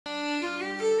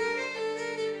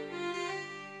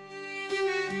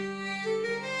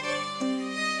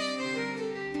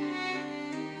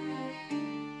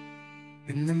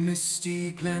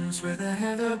misty glens where the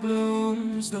heather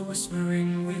blooms, the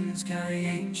whispering winds carry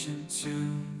ancient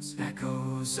tunes,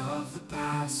 echoes of the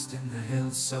past in the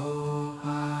hills so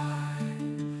high,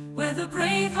 where the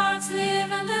brave hearts live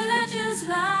and the legends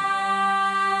lie.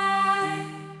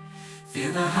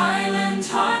 Feel the Highland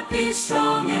heartbeat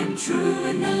strong and true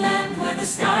in the land where the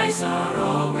skies are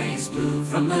always blue.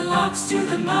 From the lochs to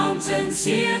the mountains,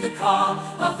 hear the call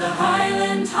of the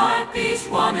Highland heartbeat,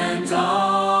 one and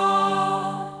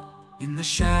all. In the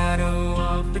shadow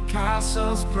of the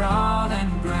castles broad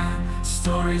and grand,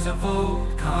 stories of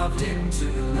old carved into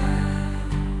the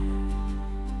land.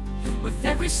 With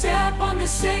every step on the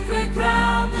sacred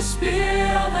ground, the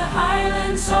spirit of the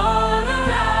Highlands all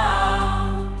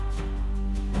around.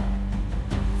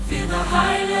 Feel the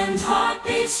Highland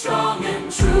heartbeat strong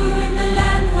and true in the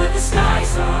land where the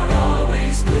skies are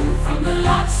always blue. From the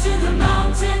lochs to the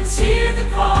mountains, hear the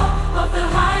call of the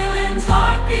Highland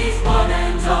heartbeat, one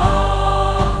and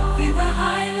all. Feel the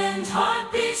Highland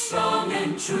heartbeat strong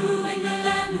and true in the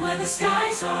land where the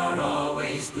skies are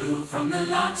always blue. From the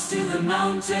lochs to the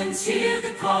mountains, hear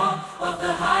the call of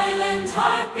the Highland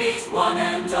heartbeat, one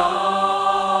and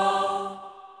all.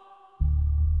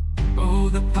 Oh,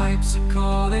 the pipes are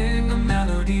calling a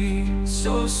melody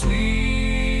so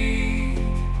sweet,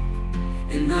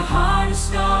 in the heart of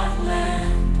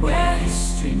Scotland where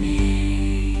history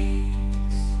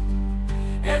meets.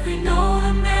 Every note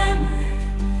a memory,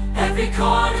 every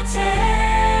chord a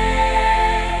tale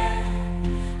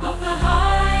of the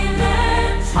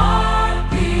Highland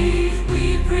heartbeat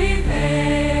we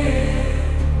prevail.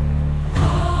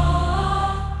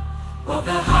 Oh, of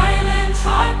the Highland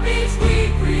heartbeat we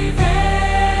prevail.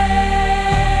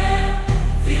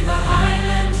 Feel the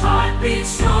Highland heartbeat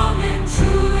strong and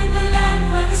true in the land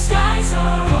where the skies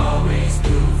are always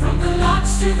blue. From the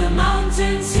lochs to the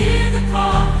mountains, hear the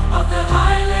call of the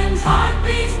Highland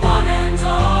heartbeat, one and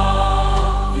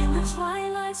all. In the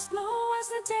twilight's glow as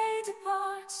the day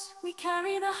departs, we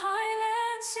carry the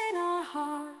Highlands in our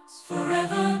hearts.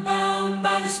 Forever bound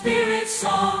by the spirit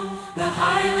song, the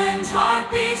Highland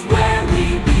heartbeat where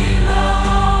we be.